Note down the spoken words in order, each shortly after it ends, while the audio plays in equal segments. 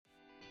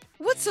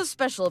What's so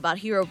special about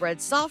Hero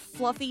Bread's soft,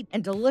 fluffy,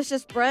 and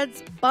delicious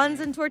breads, buns,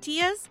 and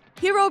tortillas?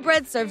 Hero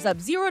Bread serves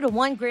up 0 to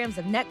 1 grams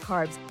of net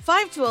carbs,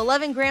 5 to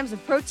 11 grams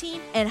of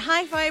protein, and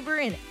high fiber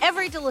in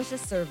every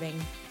delicious serving.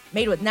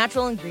 Made with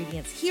natural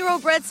ingredients, Hero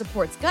Bread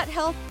supports gut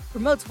health,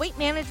 promotes weight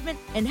management,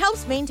 and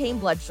helps maintain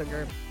blood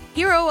sugar.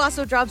 Hero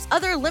also drops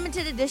other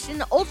limited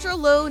edition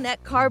ultra-low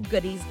net carb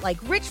goodies like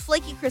rich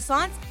flaky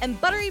croissants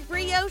and buttery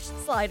brioche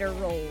slider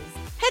rolls.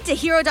 Head to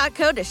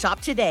hero.co to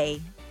shop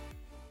today.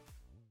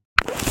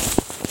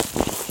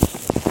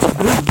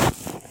 Taboo.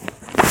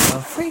 There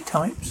are 3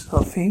 types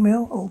of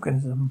female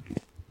orgasm.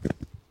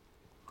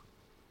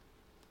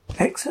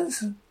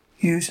 Exes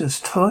use a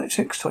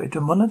sex toy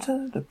to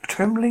monitor the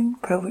trembling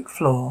pelvic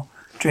floor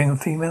during a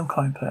female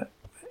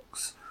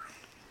climax.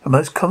 The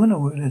most common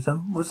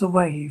organism was the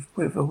wave,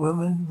 with a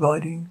woman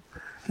riding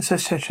the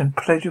succession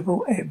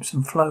pleasurable ebbs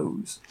and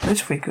flows.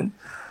 Less frequent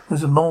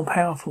was the more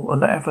powerful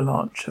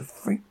avalanche, a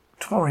freak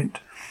torrent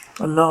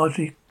of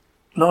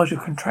larger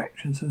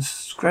contractions and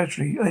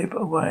gradually ebb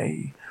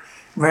away.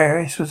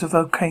 Rarest was a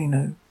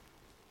volcano,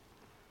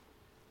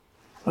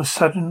 a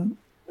sudden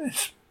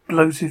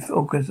explosive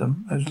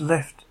orgasm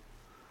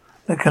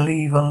that can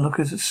leave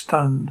onlookers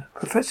stunned.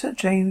 Professor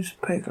James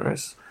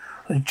Pegasus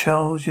and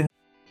Charles.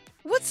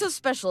 What's so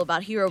special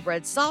about Hero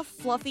Bread's soft,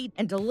 fluffy,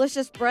 and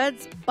delicious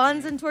breads,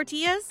 buns, and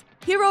tortillas?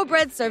 Hero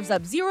Bread serves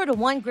up 0 to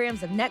 1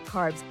 grams of net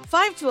carbs,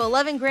 5 to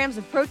 11 grams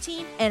of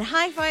protein, and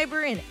high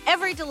fiber in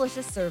every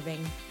delicious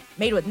serving.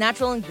 Made with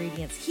natural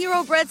ingredients,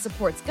 Hero Bread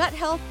supports gut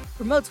health,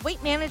 promotes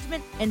weight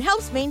management, and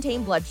helps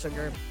maintain blood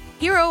sugar.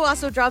 Hero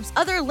also drops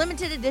other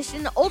limited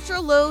edition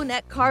ultra-low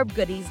net carb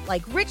goodies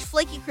like rich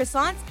flaky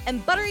croissants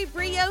and buttery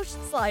brioche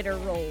slider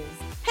rolls.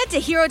 Head to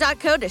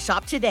hero.co to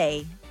shop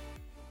today.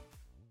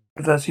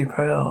 University of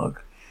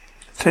Prague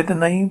said the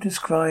name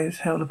describes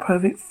how the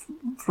pelvic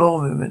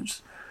floor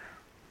movements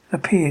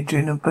appeared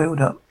during the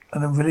build-up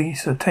and the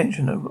release of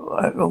tension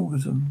at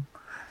orgasm.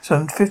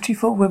 Some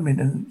 54 women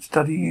in the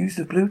study used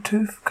a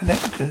Bluetooth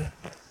connected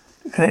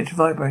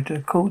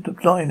vibrator called the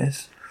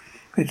Blindness,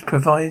 which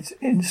provides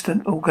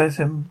instant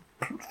orgasm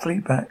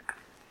feedback.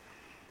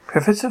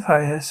 Professor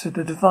Fayez said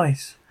the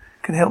device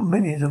can help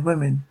millions of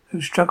women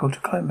who struggle to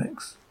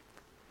climax.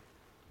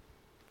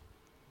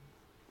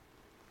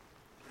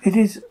 It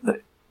is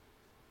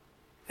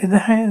in the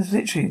hands,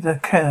 literally,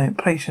 the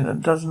patient,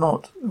 and does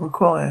not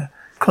require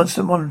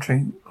constant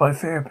monitoring by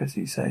therapists,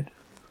 he said.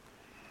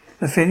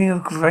 The feeling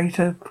of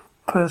greater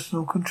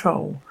personal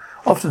control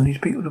often leads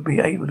people to be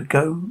able to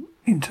go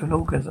into an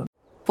orgasm.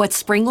 What's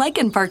spring like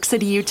in Park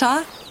City,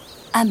 Utah?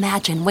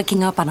 Imagine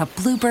waking up on a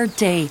bluebird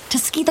day to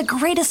ski the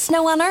greatest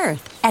snow on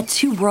Earth at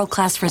 2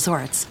 world-class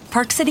resorts,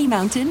 Park City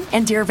Mountain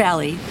and Deer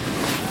Valley.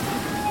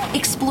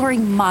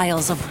 Exploring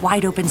miles of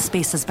wide-open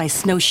spaces by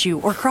snowshoe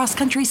or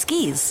cross-country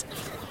skis.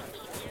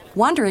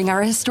 Wandering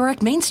our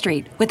historic Main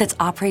Street with its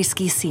après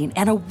ski scene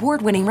and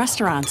award-winning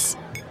restaurants.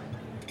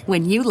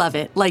 When you love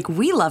it like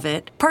we love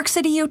it, Park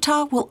City,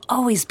 Utah will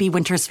always be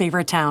winter's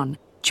favorite town.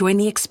 Join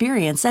the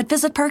experience at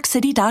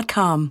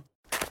visitparkcity.com.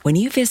 When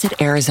you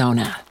visit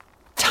Arizona,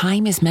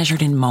 time is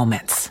measured in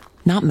moments,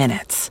 not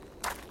minutes.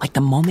 Like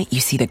the moment you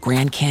see the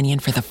Grand Canyon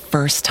for the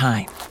first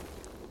time.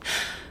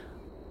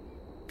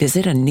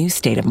 Visit a new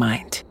state of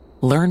mind.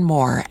 Learn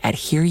more at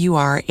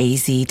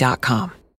hereyouareaz.com.